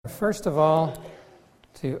first of all,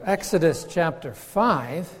 to Exodus chapter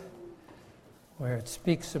 5, where it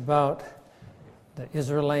speaks about the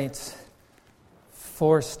Israelites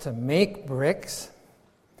forced to make bricks.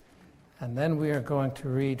 And then we are going to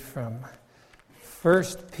read from 1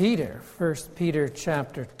 Peter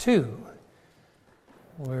chapter 2,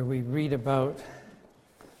 where we read about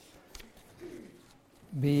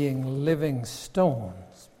being living stones.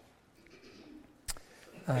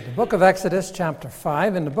 The book of Exodus, chapter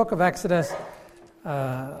 5. In the book of Exodus,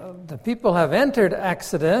 the people have entered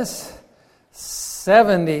Exodus,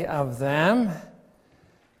 70 of them.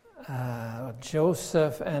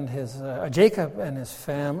 Jacob and his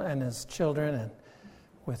family and his children, and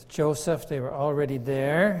with Joseph they were already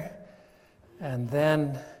there. And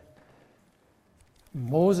then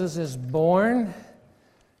Moses is born,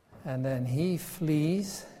 and then he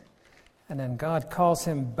flees. And then God calls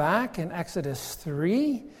him back in Exodus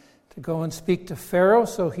 3 to go and speak to Pharaoh,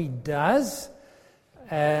 so he does.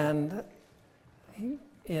 And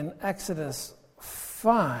in Exodus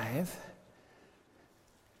 5,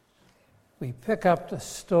 we pick up the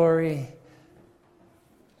story.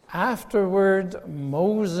 Afterward,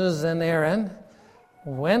 Moses and Aaron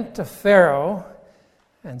went to Pharaoh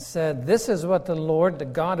and said, "This is what the Lord, the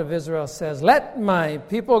God of Israel, says. Let my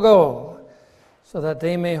people go, so that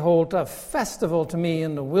they may hold a festival to me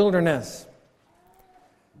in the wilderness."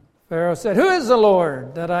 Pharaoh said, "Who is the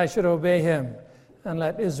Lord, that I should obey him and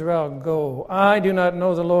let Israel go? I do not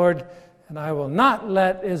know the Lord, and I will not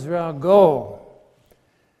let Israel go."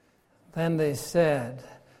 Then they said,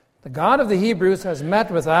 "The God of the Hebrews has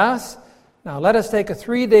met with us. Now let us take a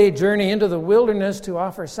 3-day journey into the wilderness to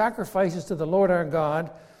offer sacrifices to the Lord our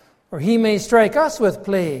God, or he may strike us with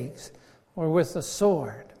plagues or with the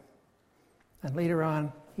sword." And later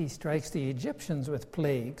on, he strikes the Egyptians with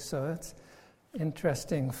plagues. So it's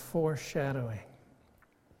interesting foreshadowing.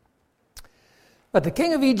 But the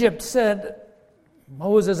king of Egypt said,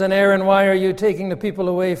 "Moses and Aaron, why are you taking the people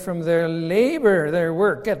away from their labor, their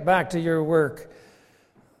work? Get back to your work."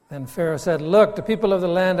 Then Pharaoh said, "Look, the people of the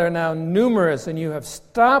land are now numerous, and you have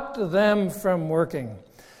stopped them from working."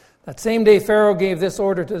 That same day, Pharaoh gave this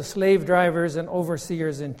order to the slave drivers and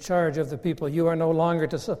overseers in charge of the people: "You are no longer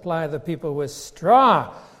to supply the people with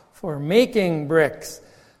straw for making bricks.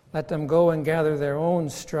 Let them go and gather their own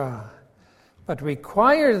straw. But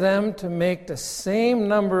require them to make the same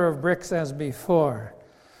number of bricks as before.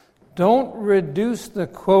 Don't reduce the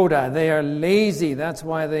quota. They are lazy. That's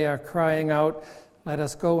why they are crying out, 'Let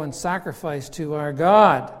us go and sacrifice to our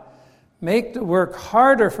God.' Make the work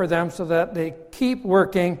harder for them so that they keep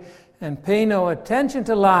working and pay no attention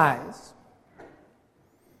to lies."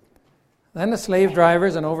 Then the slave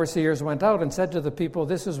drivers and overseers went out and said to the people,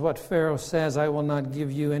 "This is what Pharaoh says, I will not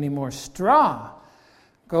give you any more straw.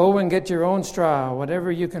 Go and get your own straw,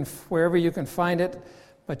 wherever you can find it,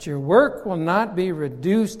 but your work will not be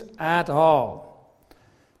reduced at all."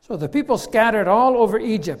 So the people scattered all over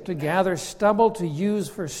Egypt to gather stubble to use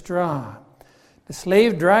for straw. The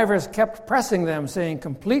slave drivers kept pressing them, saying,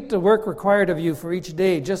 "Complete the work required of you for each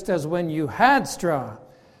day, just as when you had straw."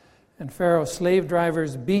 And Pharaoh's slave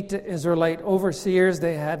drivers beat the Israelite overseers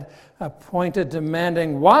they had appointed,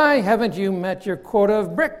 demanding, "Why haven't you met your quota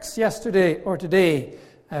of bricks yesterday or today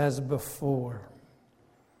as before?"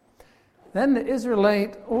 Then the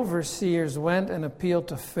Israelite overseers went and appealed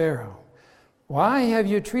to Pharaoh. "Why have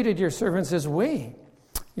you treated your servants this way?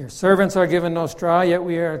 Your servants are given no straw, yet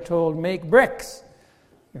we are told, 'Make bricks.'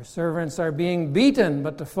 Your servants are being beaten,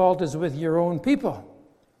 but the fault is with your own people."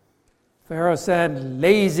 Pharaoh said,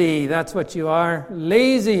 "Lazy, that's what you are,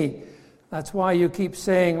 lazy. That's why you keep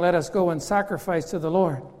saying, 'Let us go and sacrifice to the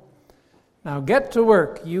Lord.' Now get to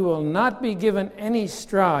work. You will not be given any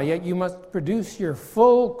straw, yet you must produce your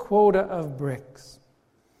full quota of bricks."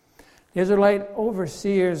 The Israelite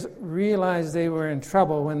overseers realized they were in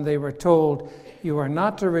trouble when they were told, "You are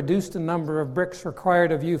not to reduce the number of bricks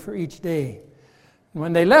required of you for each day." And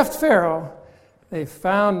when they left Pharaoh, they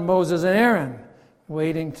found Moses and Aaron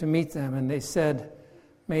waiting to meet them, and they said,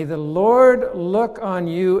 "May the Lord look on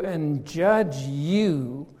you and judge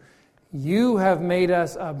you. You have made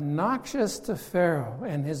us obnoxious to Pharaoh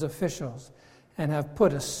and his officials, and have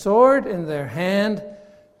put a sword in their hand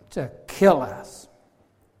to kill us."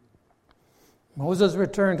 Moses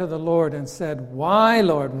returned to the Lord and said, "Why,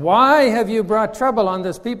 Lord, why have you brought trouble on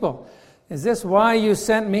this people? Is this why you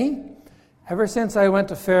sent me? Ever since I went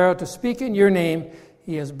to Pharaoh to speak in your name,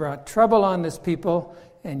 he has brought trouble on this people,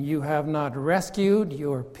 and you have not rescued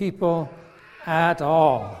your people at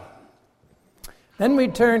all." Then we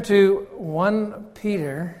turn to 1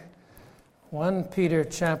 Peter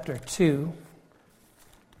chapter 2.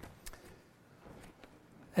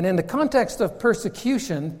 And in the context of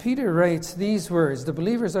persecution, Peter writes these words. The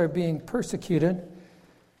believers are being persecuted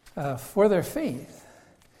for their faith.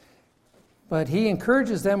 But he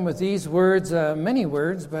encourages them with these words, many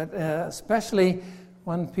words, but especially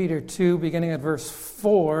 1 Peter 2, beginning at verse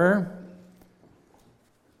 4.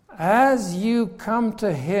 As you come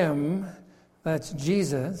to him, that's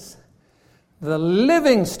Jesus, the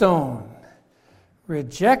living stone,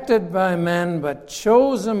 rejected by men, but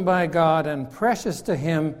chosen by God and precious to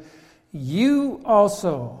him, you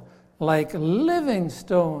also, like living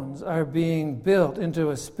stones, are being built into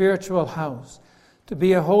a spiritual house, to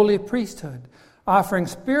be a holy priesthood, offering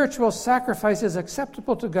spiritual sacrifices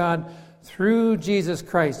acceptable to God through Jesus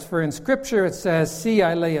Christ. For in Scripture it says, "See,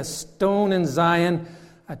 I lay a stone in Zion,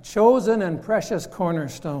 a chosen and precious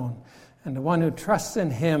cornerstone, and the one who trusts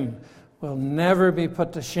in him will never be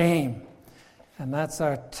put to shame." And that's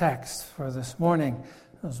our text for this morning,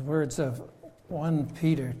 those words of 1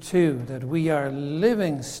 Peter 2, that we are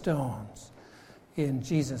living stones in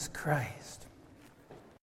Jesus Christ.